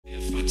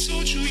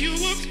told you you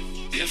were,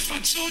 if I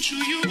told you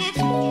you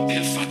were,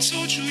 if I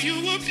told you you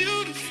were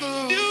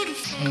beautiful,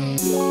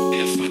 beautiful.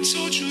 If I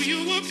told you you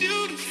were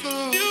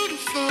beautiful,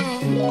 beautiful.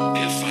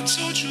 If I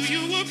told you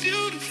you were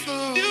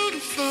beautiful,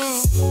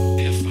 beautiful.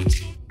 If I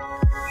told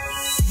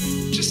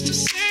just to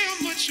say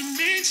how much you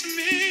mean to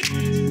me.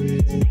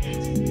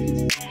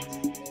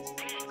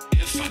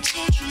 If I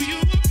told you you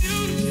were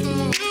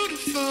beautiful,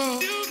 beautiful,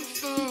 beautiful.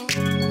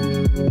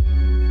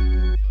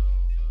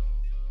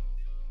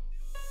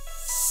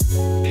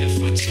 If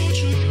I told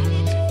you,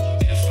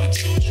 if I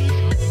told you,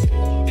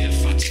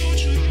 if I told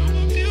you you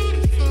were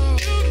beautiful,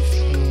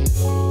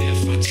 beautiful.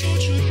 If I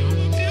told you you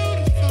were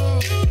beautiful,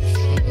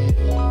 beautiful.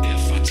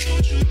 If I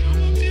told you you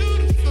were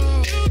beautiful,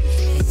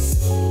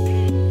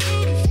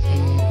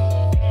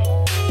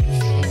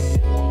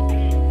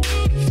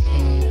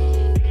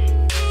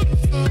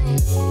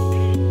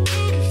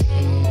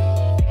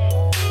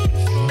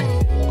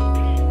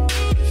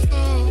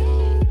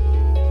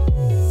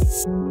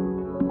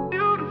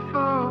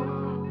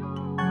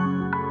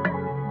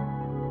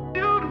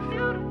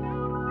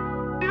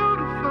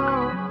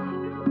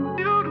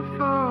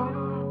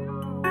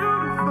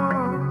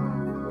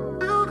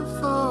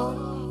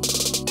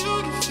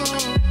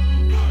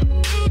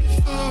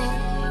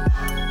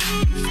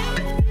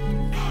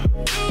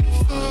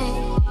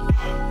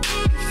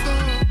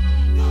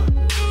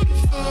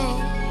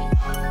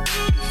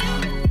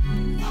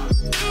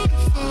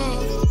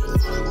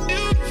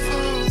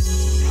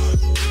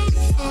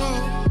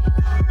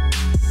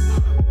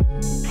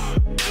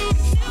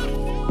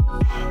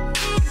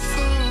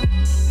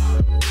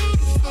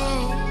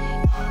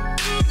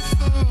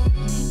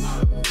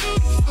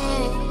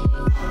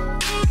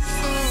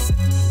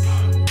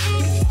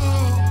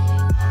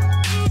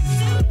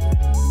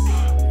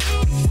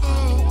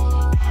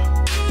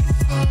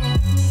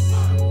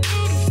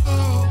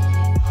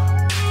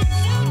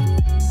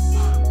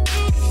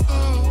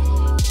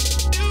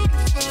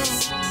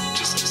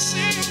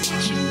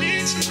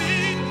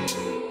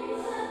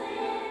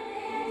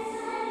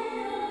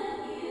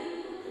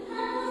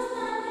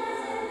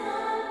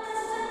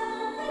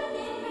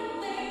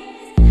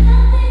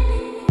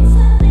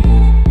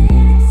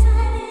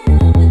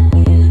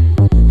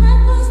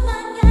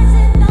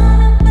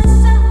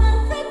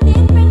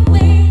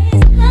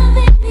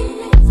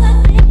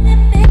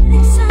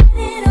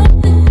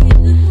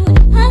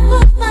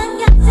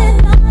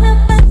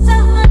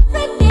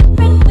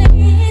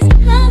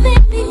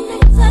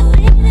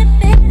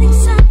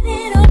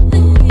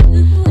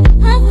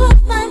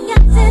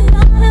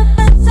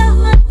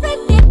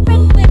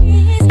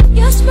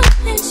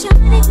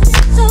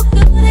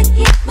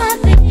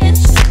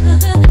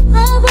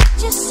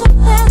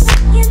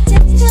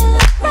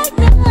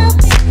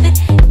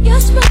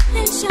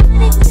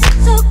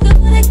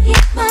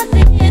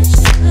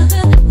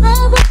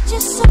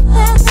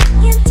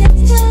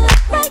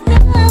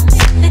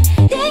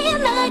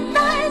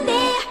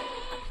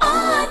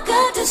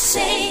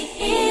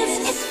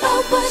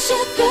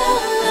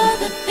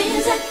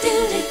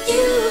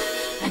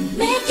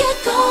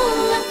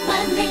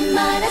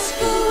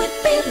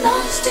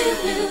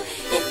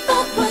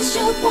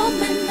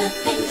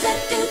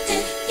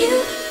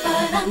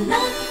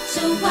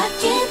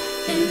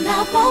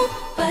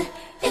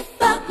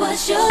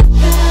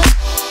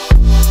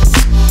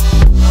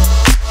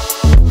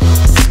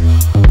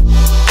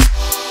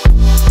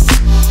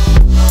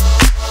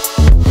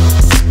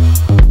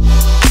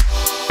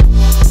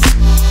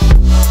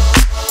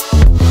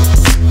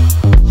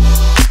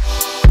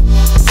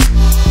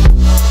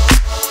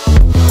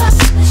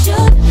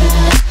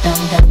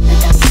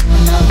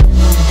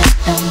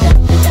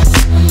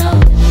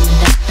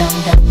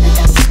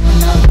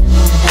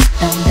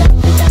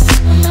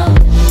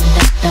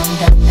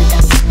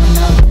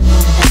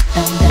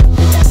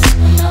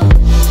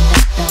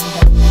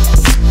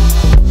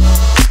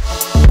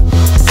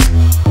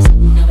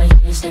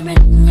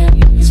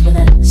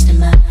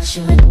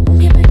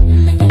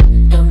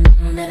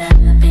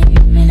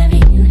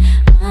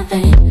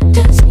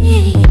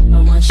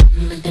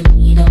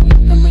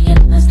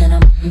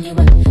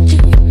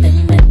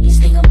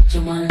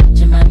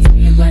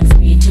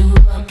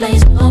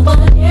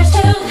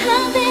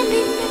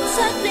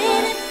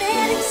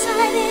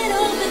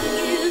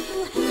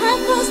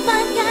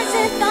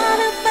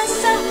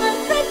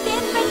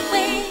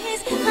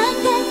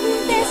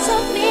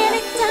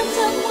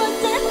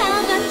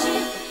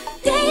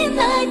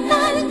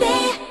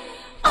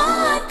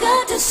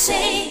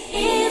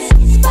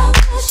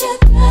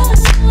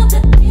 the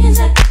things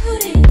I do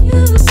to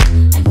you,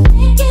 and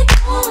make it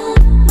all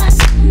of my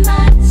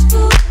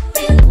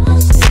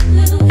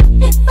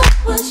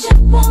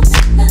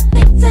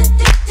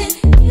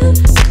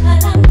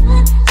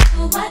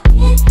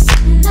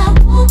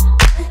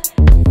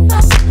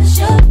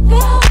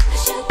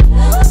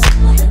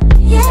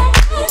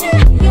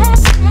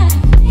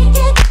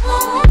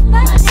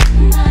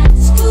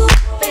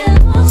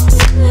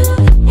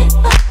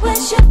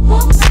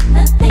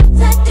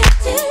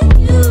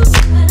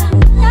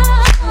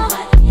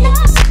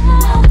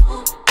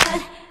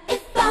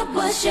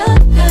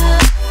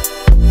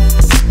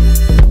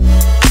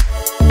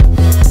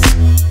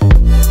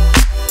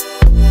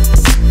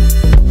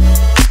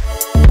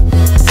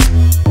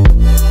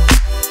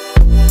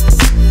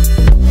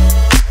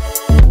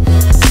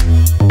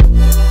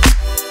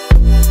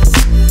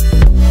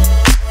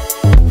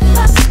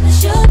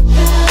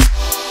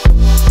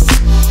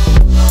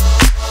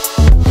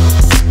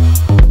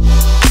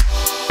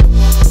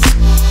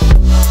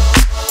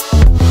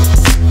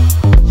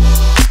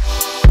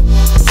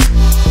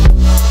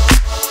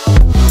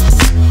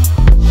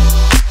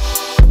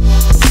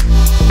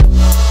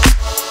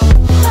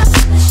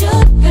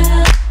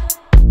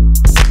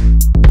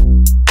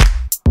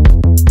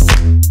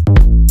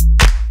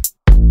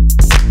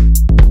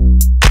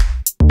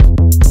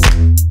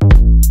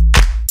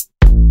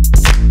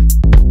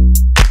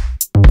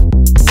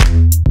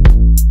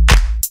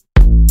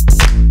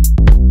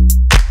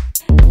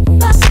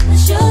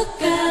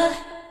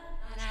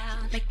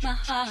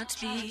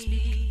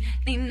heartbeat,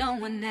 need no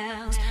one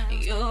else.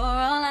 You're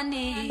all I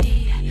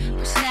need.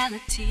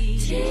 Personality,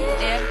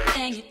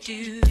 everything you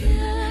do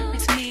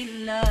makes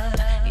me love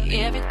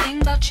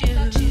everything about you.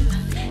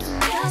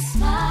 Your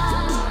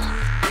smile,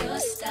 your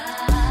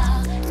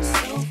style,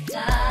 so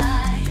fly,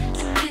 I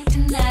can't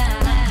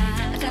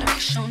deny. I got a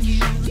crush on you,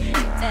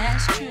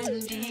 that's true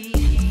indeed.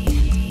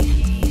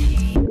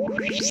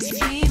 We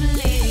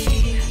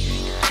believe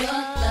your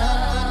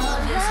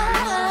love is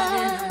one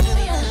in a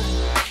million.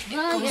 It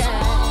goes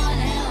on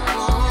and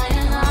on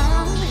and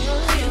on.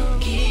 You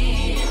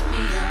give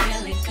me a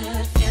really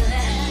good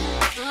feeling.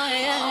 All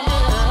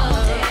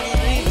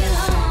day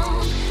long.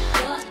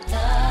 Your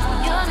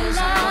love is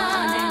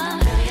one in a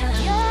million.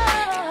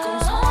 It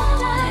goes on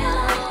and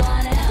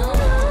on and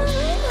on.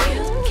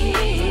 You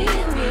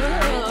give me a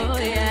really good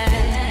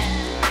feeling.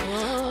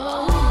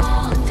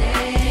 All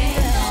day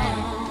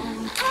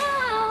long.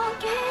 I'll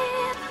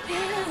give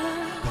you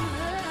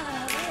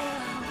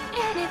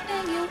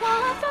anything you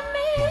want from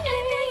me.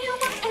 Anything you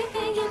want,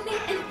 anything you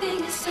need, anything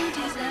you so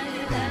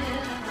desire.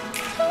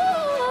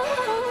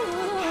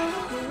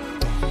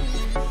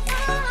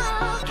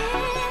 I'll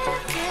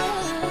give you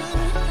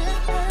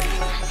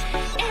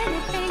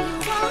anything you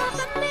want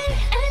from me.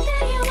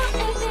 Anything you want,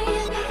 anything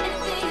you need,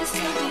 anything you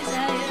so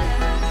desire.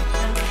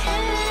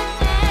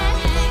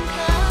 Anything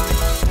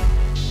comes.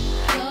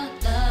 Your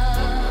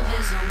love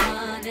is a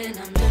one in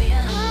a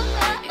million.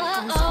 It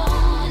goes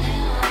on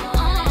and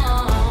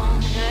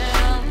on.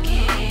 You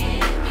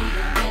give me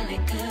a really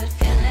good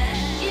feeling.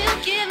 You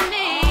give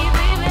me,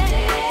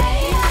 baby.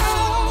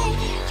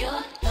 Your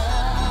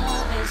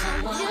love is a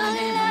one in a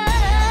million.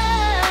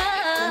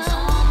 It goes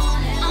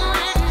on and on.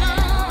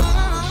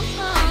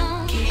 You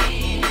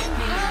give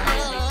me a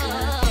really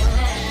good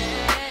feeling.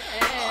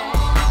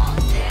 All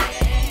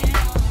day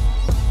long.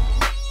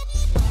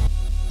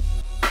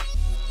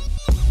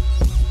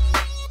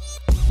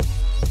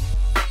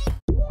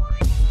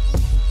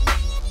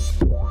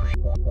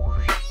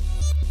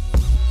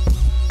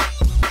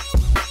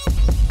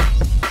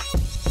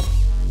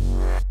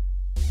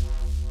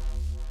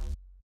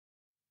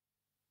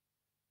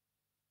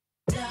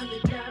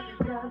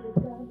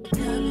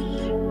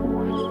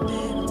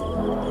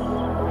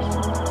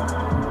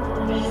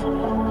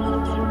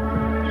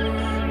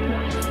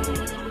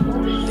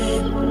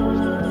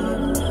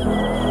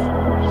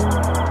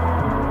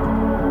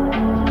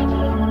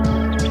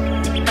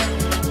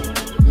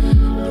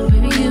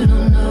 Baby, you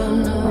don't know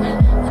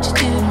what you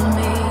do to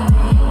me.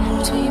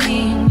 Between me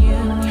and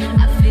you,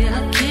 I feel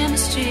like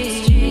chemistry.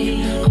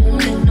 I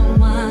won't let no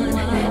one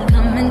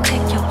come and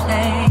take your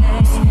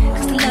place.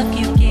 'Cause the love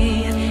you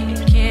give,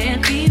 it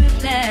can't be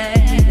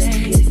replaced.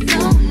 See no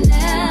one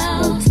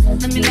else,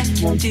 let me like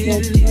you do.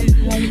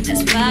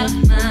 That's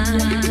bottom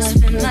line.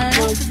 Spend my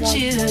life with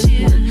you.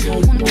 I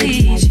wanna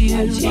please you.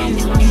 You give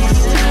me a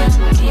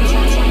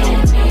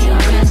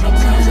really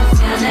good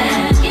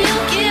feeling. You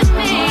give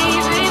me,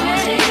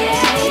 baby.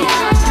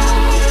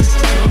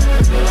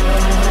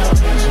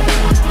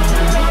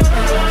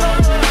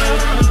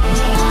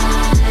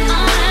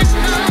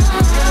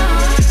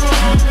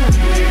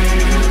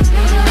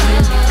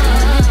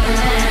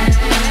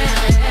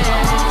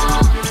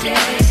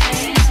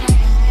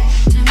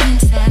 Turn me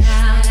inside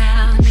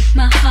out, make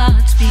my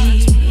heart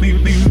beat.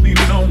 Need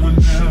no one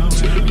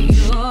else.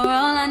 You're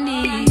all I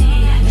need.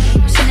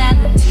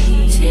 Personality,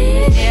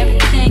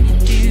 everything you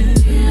do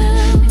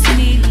makes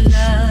me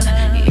love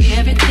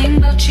everything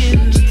about you.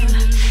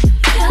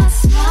 Your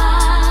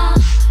smile,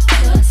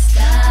 your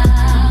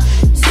style,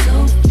 so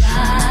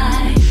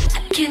fly, I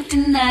can't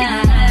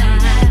deny.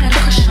 I got a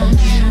crush on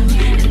you,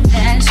 and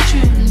that's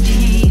true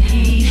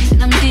indeed. And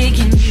I'm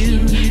digging you.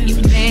 You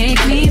make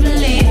me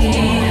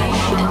believe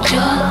that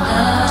your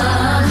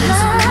love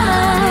is a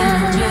one in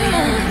a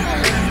million.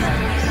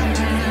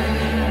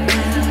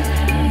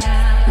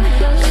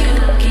 You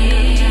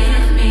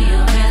give me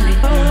a really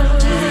good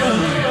feeling.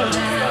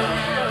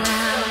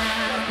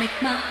 Make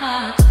my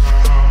heart.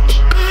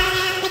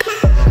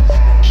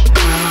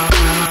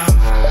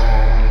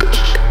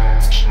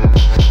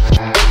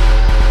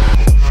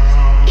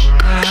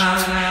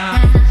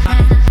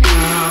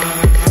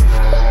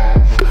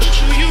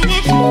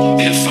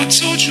 If I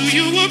told you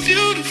you were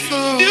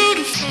beautiful,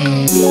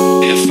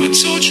 beautiful. If I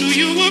told you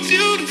you were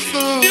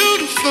beautiful,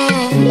 beautiful.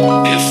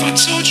 If I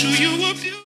told